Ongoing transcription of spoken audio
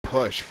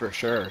push for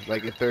sure.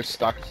 Like if they're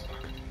stuck,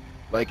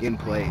 like in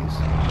plays.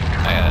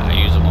 I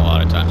use them a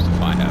lot of times to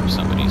find out if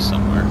somebody's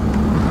somewhere.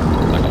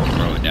 I don't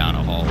throw it down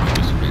a hole.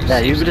 Yeah,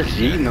 you just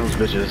yeeting those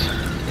bitches.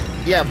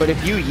 Yeah, but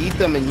if you yeet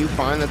them and you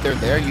find that they're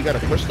there, you gotta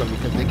push them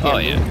because they can't. Oh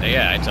yeah, move.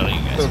 yeah. I tell you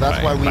guys. So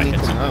that's why we need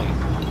to know.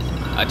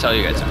 I tell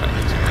you guys if I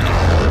get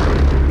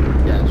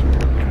somebody. Yeah, true.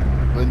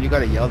 Then you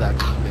gotta yell that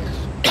to the bitch.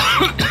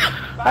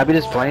 I be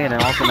just playing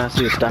and all of a sudden I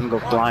see a stem go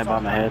flying by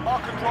my head.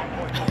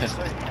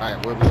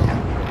 Alright, where we going?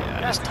 Yeah, I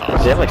just Do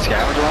toss. you have like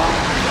scavenger on?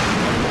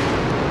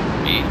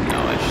 Me? No,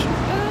 I should.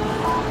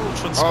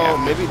 Oh,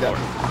 maybe that.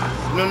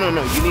 No,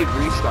 you need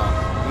restock.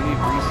 You need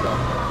restock.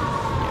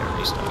 Yeah,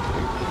 restock.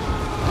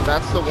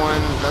 That's the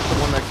one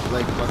that's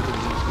like fucking you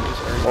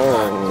just earned.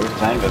 Oh, there's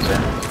Tango's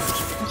there.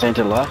 Is anything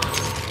to the left?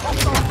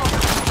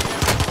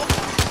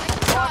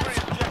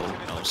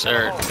 No,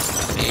 sir.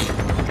 Me.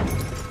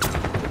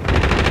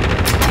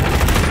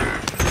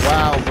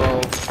 Wow, bro.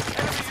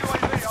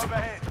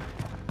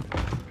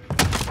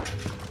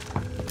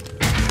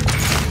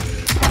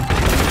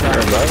 You're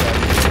above?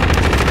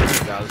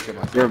 Yeah, let's get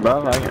my You're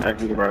above? I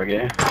can go right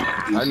again.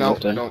 I know,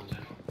 don't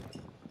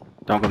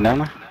Don't come down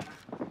there?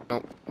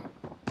 Nope.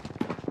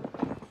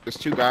 There's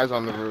two guys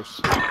on the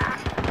roofs.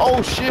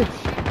 Oh shit!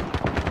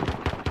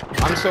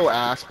 I'm so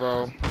ass,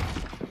 bro.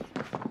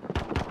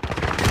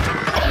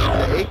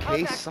 The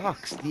AK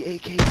sucks. The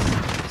AK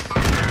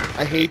sucks.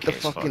 I hate the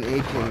fucking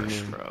AK,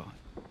 man. Bro.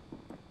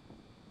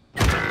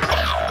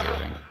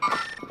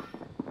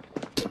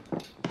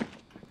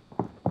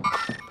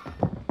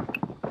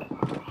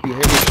 You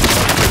hit me.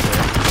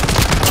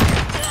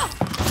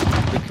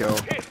 Good kill.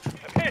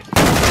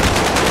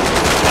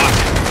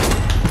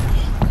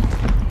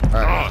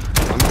 Alright,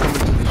 I'm coming to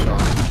the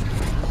shot.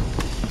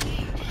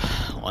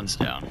 One's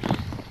down.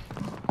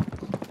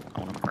 I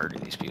want to murder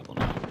these people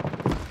now.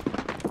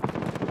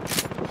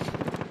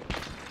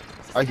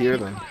 I hear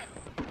them.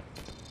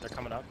 They're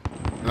coming up.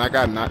 And I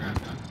got nothing.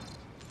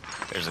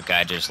 There's a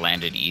guy just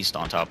landed east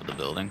on top of the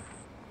building.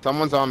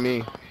 Someone's on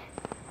me.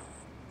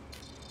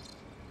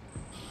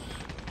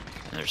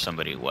 And there's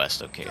somebody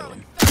west of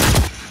Caleb.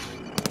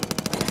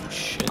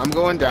 Shit. I'm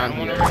going down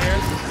here.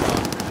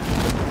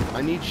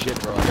 I need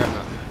shit, bro. I got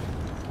nothing.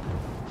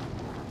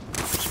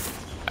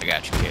 I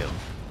got you, Caleb.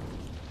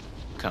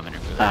 Coming in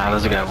for that. Ah,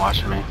 there's a guy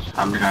watching me.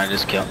 I'm gonna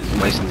just kill him,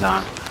 wasting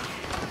time.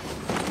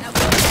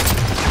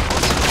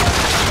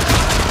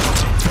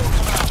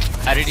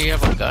 How did he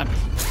have a gun?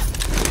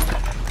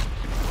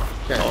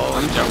 Okay, Oh,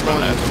 I'm he jumped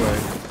going on this way.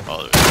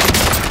 Oh,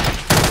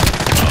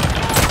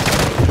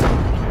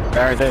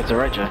 Right there, to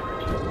right, Jay.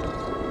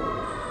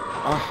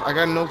 I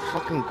got no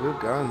fucking good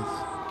guns.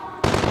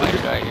 why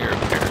did I hear a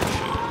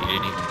parachute? He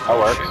didn't even That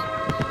works. parachute.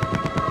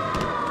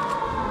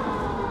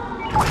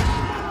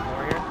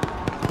 Over here.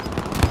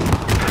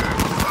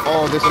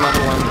 Oh, there's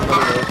another one.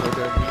 Another rose right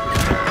there.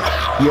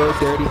 Yo,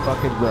 dirty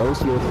fucking rose.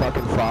 You're a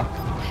fucking fuck.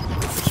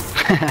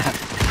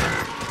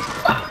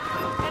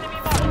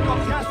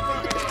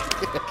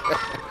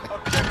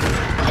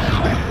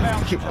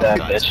 That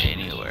Guns bitch.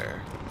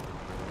 anywhere.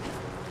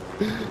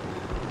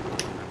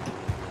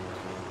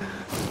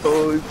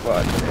 Holy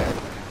fuck, man.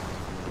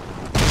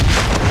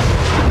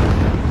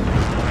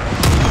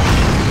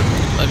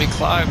 Let me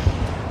climb.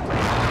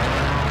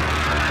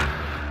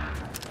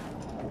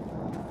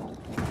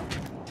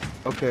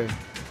 Okay.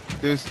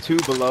 There's two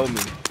below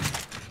me.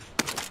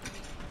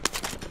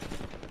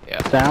 Yeah.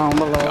 Down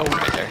below. Got one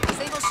right there.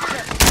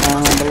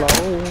 Down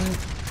below.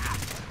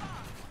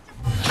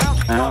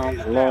 Down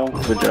below.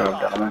 Good job,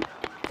 gentlemen.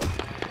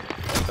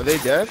 Are they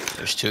dead?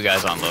 There's two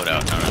guys on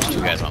loadout. No, there's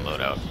two guys on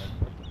loadout.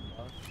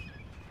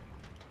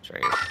 It's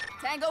right here.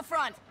 Tango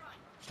front.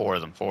 Four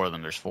of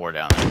them. There's four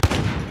down there.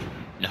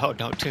 No,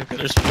 don't two.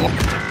 There's four.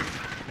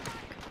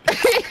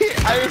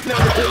 I didn't know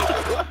there was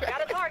four.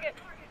 Got a target.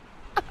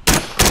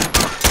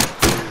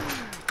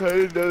 I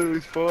didn't know there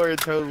was four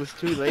until it was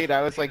too late.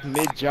 I was like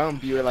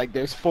mid-jump. You were like,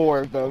 there's four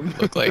of them.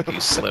 Looked like you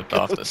slipped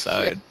off the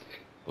side.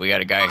 We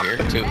got a guy here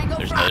too.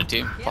 There's another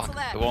team. Fuck.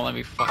 It won't let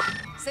me fucking.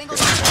 Single.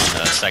 On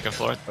the second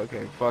floor.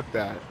 Okay, fuck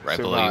that. Right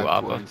below you,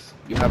 Aqua. Once.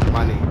 You have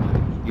money.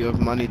 You have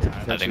money to I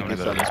think potentially I'm get gonna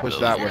go to something. this Push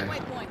that building. way.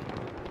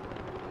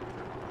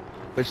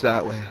 Push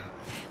that way.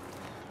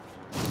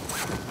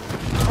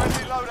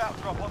 Friendly loadout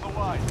drop on the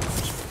way.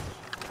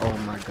 Oh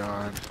my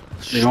god.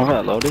 You don't have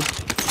that loaded?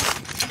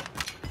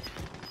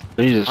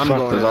 Jesus, I'm fuck,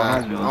 going to there's all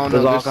that. kinds of Oh them. no,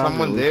 There's all there's kinds of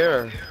someone them.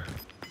 there. We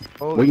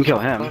Holy can kill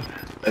him.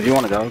 fuck. If you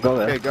want to go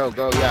there. Okay, go.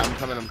 Yeah, I'm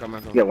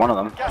coming. Get one of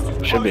them. Gas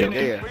is Should be closing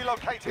okay. in. Yeah.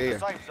 Relocate to Yeah. the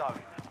safe zone.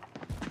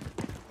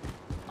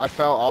 I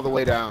fell all the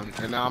way down,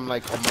 and now I'm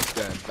like almost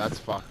dead. That's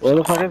fucked. Where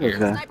the fuck is this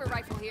guy? Sniper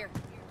rifle here.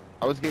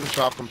 I was getting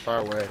shot from far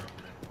away.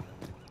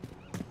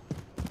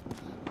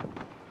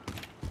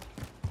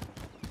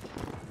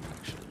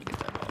 Actually, let me get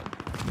that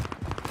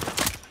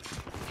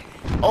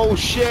ball. Oh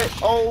shit!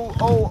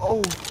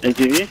 Oh!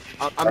 ATV?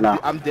 Or no?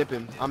 I'm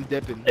dipping. I'm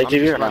ATV just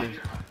or no? running.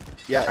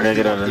 Yeah, Okay, if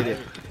you get out want, of get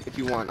it. If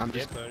you want, I'm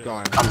just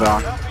going. I'm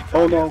gone.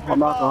 Oh no, I'm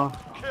not gone.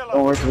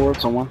 Don't work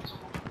towards someone.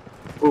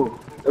 Ooh,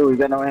 you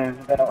got no aim.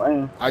 You got no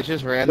aim. I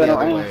just ran You the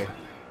got no other aim. way.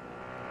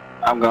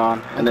 I'm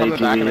gone. I'm coming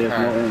back in the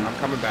car. ATV. I'm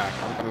coming back.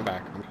 I'm coming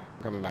back. I'm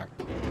coming back.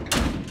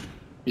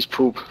 He's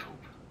poop.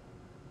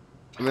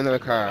 I'm in the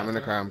car. I'm in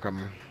the car. I'm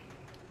coming.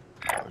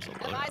 There's a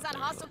load Eyes out on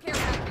there, hostile care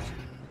package.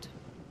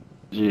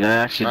 Yeah, I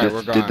actually Alright,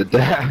 just we're did the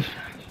gone. dash.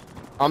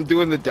 I'm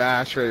doing the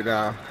dash right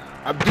now.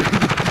 I'm doing.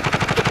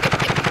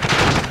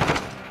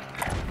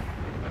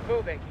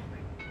 Moving.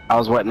 I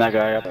was wetting that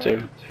guy up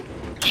too.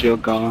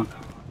 Shield gone.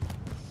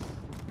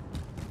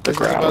 The This is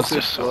ground about was to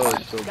just so explode,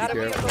 nice. so be Got a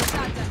careful. vehicle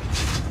shotgun.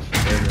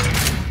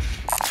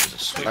 There's a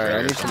sweet Alright, I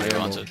barrier need some somebody ammo.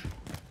 wants it.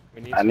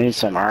 We I need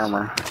some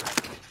armor.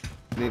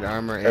 Need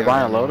armor. They're and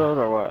buying a ammo. loadout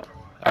or what?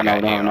 I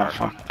got no, AR.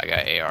 fuck. I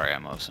got AR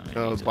ammo. So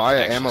No, buy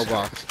an ammo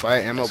box. Buy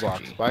an ammo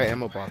box. Buy an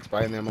ammo box.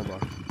 Buy an ammo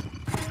box.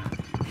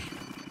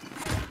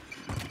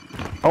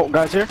 Oh,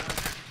 guys here.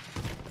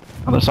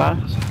 Other side.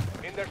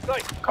 In their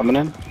sight. Coming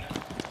in.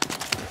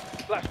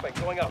 Flashbang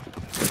going up.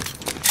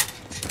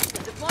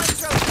 Deploying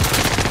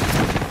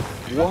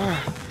trophy. What?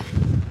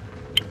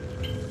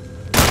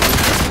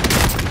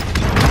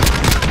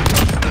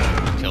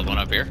 Killed one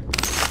up here.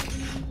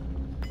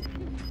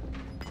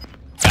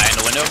 Guy in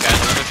the window. Guy in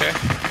the window chair.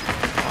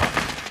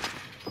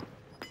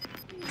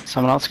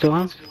 Someone else kill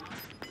him?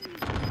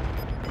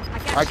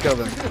 I killed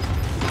him.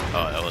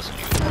 Oh, that wasn't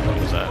you. What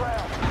was that?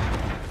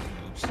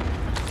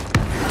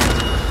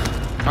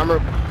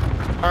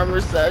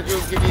 Armor satchel,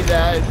 give me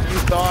that. You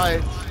saw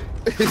it.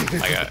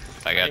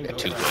 I got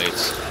 2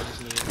 plates. I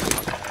just need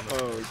ammo. Oh,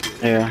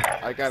 dude. Yeah.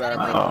 I got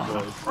armor.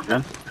 Oh, boys. we're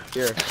good.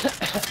 Here.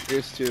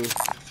 Here's 2.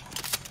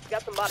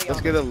 Got somebody Let's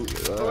on. get a.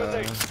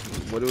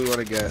 What do we want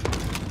to get?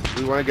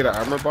 Do we want to get an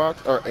armor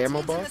box or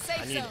ammo Teams in the box? I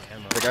safe need zone.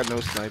 ammo. I got no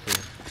sniper.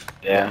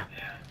 Yeah.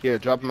 Here,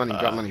 drop money.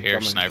 Drop money. Here,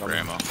 drop money, sniper drop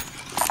ammo.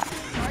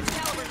 Large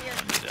caliber here.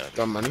 Need that.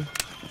 Drop money.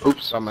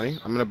 Oops. Drop money.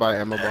 I'm gonna buy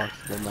ammo box.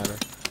 Don't matter.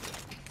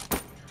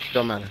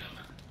 Don't matter.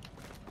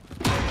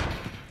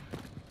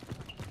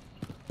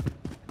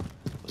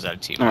 Was that a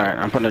team? Alright,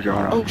 I'm putting a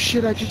drone on. Oh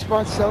shit! I just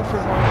bought self We're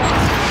out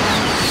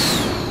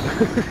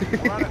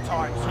of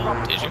time.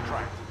 Scrub Did you?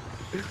 contract.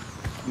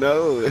 No.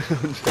 Oh,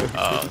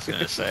 I was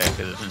gonna say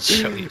because it didn't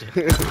show you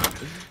did.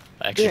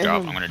 I actually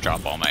Damn. I'm gonna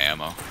drop all my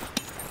ammo.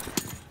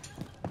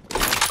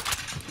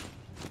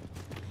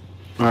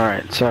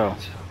 Alright, so.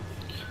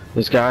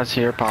 There's guys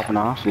here popping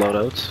off,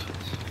 loadouts.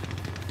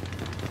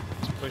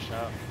 Let's push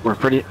out. We're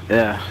pretty,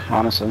 yeah,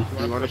 honestly.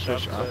 You wanna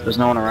push up? to There's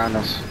no one around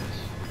us.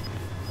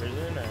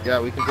 prison or? Yeah,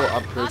 we can go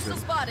up Hostile prison.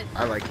 spotted.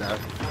 I like that.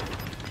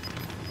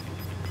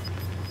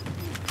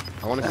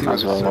 I want to Yeah, see might where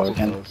as the well circle walk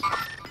in. goes.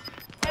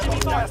 Enemy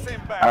gas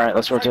inbound. Alright,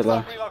 let's rotate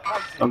low. Safe zone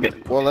relocated. Okay.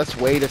 Well, let's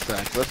wait a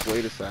sec. Let's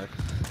wait a sec.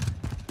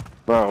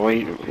 Bro,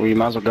 we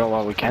might as well go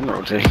while we can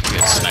rotate.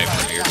 Get sniped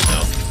from here,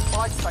 so.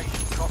 Buy station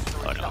costs are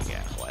Oh no, adjusted.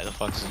 yeah. Why the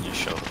fuck doesn't it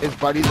show? His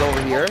buddy's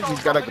over here.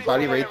 He's got a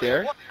buddy right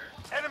there.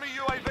 Enemy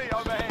UAV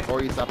overhead.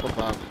 Or he's up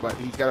above, but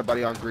he's got a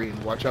buddy on green.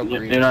 Watch out, You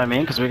green. know what I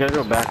mean? Because we gotta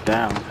go back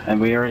down,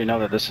 and we already know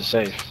that this is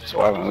safe. So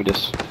why wouldn't we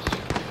just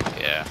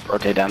Yeah.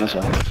 rotate down this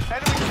way? Enemy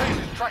team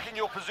is tracking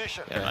your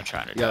position. Yeah, I'm not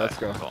trying to Yeah, die. let's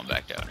go. I'm going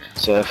back down here.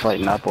 Instead of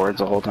fighting upwards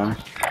the whole time.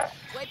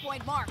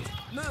 Waypoint marked.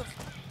 Move.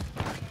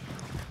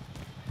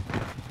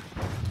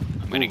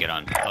 I'm gonna get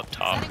on up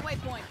top. Setting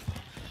waypoint.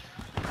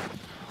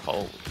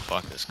 Holy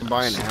fuck, this I'm gun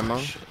buying sucks. ammo.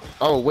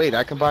 Oh wait,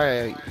 I can buy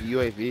a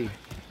UAV.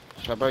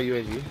 Should I buy a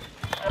UAV?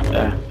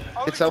 Yeah.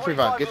 Get self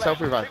revive. Get self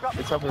revive.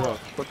 Get self revive.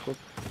 Quick, quick.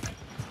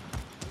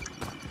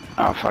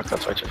 Oh fuck,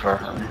 that's way too far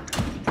from me.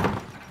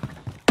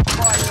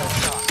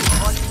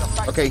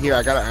 Okay, here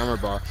I got an armor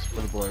box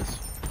for the boys.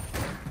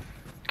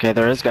 Okay,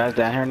 there is guys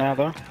down here now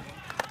though.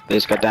 They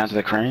just got down to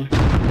the crane.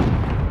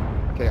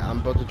 Okay, I'm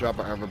about to drop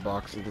an armor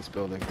box in this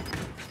building.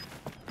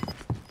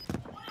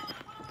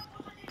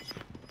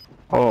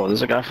 Oh,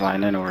 there's a guy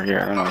flying in over here.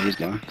 I don't know what he's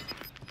doing.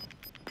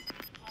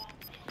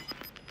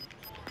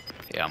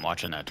 Yeah, I'm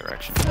watching that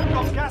direction.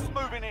 Got gas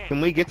moving in.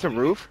 Can we get to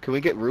roof? Can we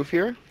get roof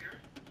here? Can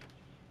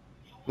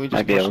we just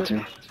Might be push able it?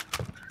 to.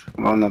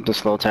 I'm going up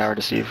this little tower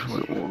to see if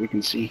what we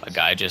can see. A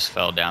guy just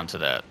fell down to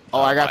that.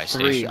 Oh, I got buy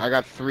 3. station. I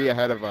got 3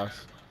 ahead of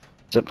us.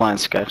 Zipline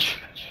sketch.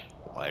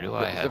 Why do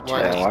I have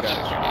Zipline Yeah, watch.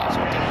 grenades?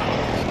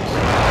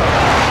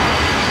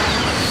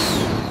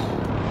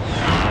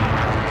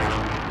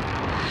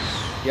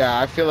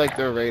 Yeah, I feel like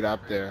they're right up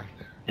there.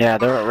 Yeah,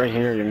 they're right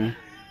here, you mean?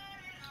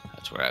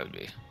 That's where I would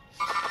be.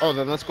 Oh,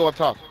 then let's go up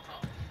top.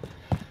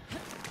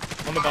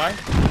 On the buy?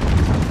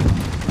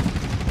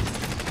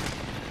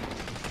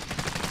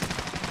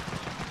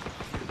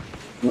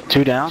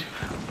 2 down.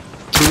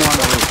 2 more on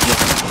the roof. Yeah.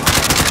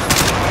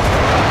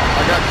 I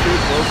got 2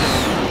 broken.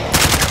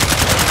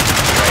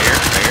 Right here,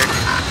 right here.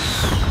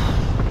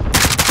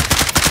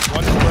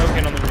 One's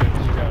broken on the roof.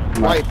 You got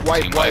it. Wipe,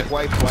 wipe, Team wipe,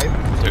 wipe. wipe, wipe.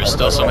 There's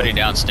still somebody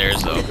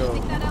downstairs though.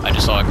 Go, I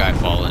just saw a guy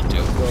fall in too.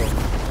 go.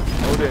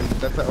 Odin,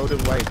 that's an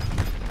Odin wipe.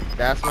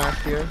 Gas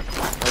mask here.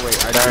 Oh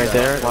wait, I That did right that.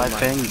 there, Never live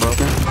mind. ping,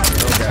 broken.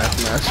 No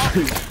gas mask.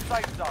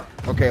 Safe zone.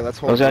 Okay, let's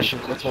hold Those guys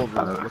roof. should- Let's hold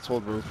roof. Let's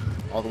hold roof.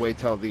 All the way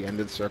till the end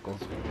of the circle.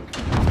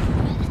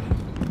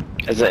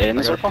 Is it in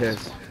I the got circle?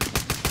 pissed.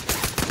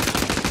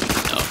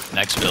 No,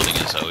 next building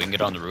is so we can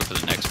get on the roof of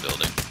the next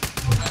building.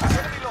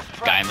 Enemy lost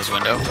Guy in this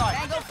window.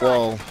 Tango front.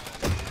 Whoa.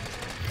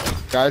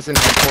 Guys in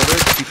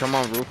headquarters, if you come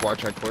on roof,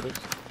 watch headquarters.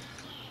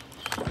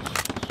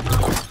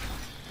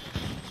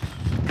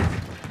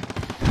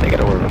 They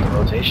gotta worry about the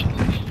rotation.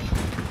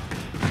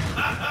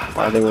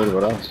 Why are they worried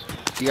about us?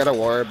 You gotta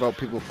worry about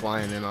people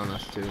flying in on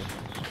us too.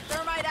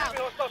 Thermite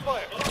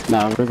out.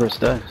 No, River's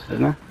dead,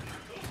 isn't it?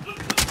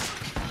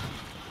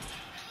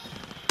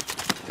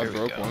 I Here we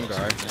broke go. one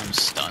guy. I'm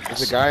stunned.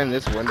 There's a guy in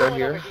this window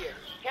here.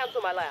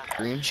 Cancel my last.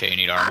 Green. Chain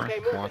need armor.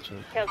 Watch it.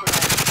 Cancel my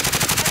last.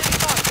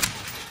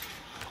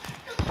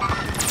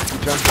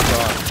 Jump the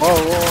dog. Whoa,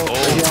 whoa,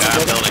 Oh, guy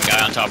on building.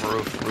 Guy on top of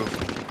roof.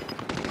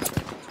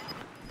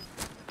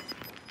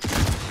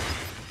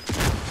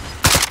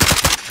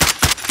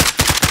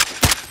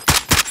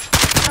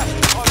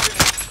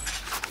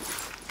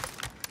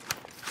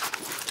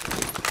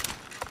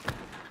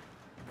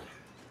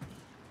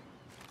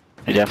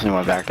 He definitely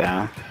went back there,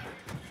 huh?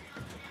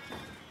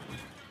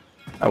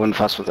 I wouldn't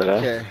fuss with it, eh?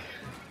 Okay.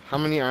 How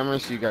many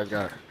armors do you guys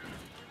got?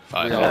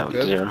 5. Yeah. Yeah,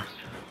 good? 0.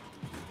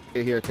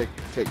 Okay, here, take.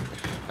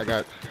 I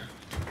got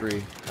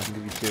 3. I can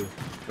give you 2.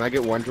 Can I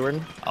get 1,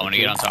 Jordan? I want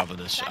to get on top of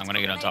this. I'm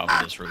gonna get on top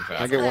of this roof. Can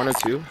I After. get 1 or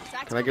 2?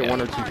 Can I get Yeah.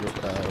 1 or 2? Yeah. To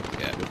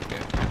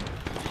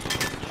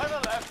the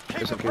left. Keep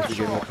Just in the case we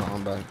get pressure in on. the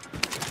combat.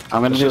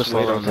 I'm gonna Let's do a just slow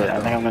wait on rotate. that, I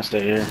think though. I'm gonna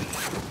stay here.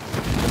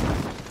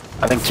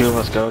 I think 2 of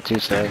us go, 2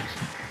 stay.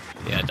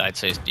 Yeah, I'd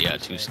say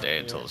 2 stay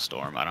until the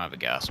storm. I don't have a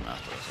gas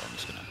mask, though, so I'm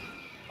just gonna.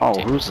 Oh,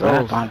 Take who's the road.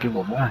 that? Behind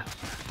people back.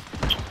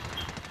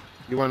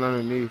 You went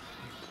underneath.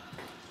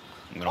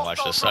 I'm gonna watch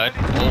this side.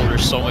 Oh,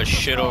 there's so much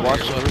shit over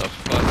Watch here. What it. the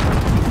fuck?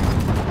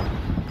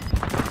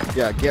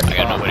 Yeah, get I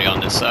got off. nobody on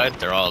this side.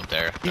 They're all up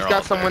there. He's They're got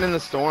all someone there. in the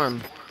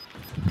storm.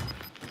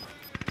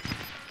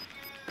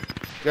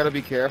 You gotta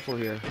be careful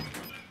here.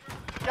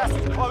 Gas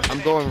is closing I'm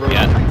in. going rogue.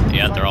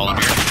 Yeah, they're all in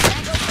here. Tango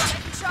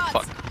taking shots.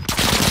 Fuck.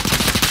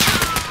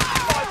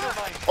 5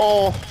 remain.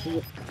 Oh, Gas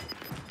moving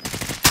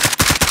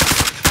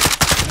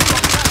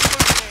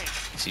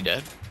Is he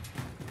dead?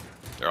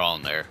 They're all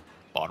in there.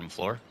 Bottom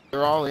floor.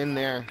 they're all in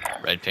there.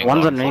 Red, pink.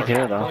 One's bottom underneath floor.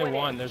 here, though. Only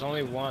one. There's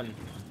only one.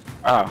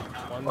 Oh.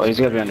 Well, he's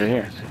gotta be under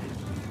here.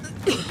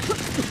 He's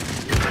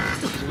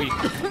weak.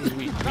 He's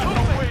weak.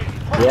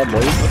 Yeah,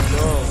 boy.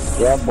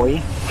 Yeah,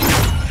 boy.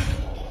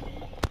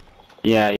 Yeah.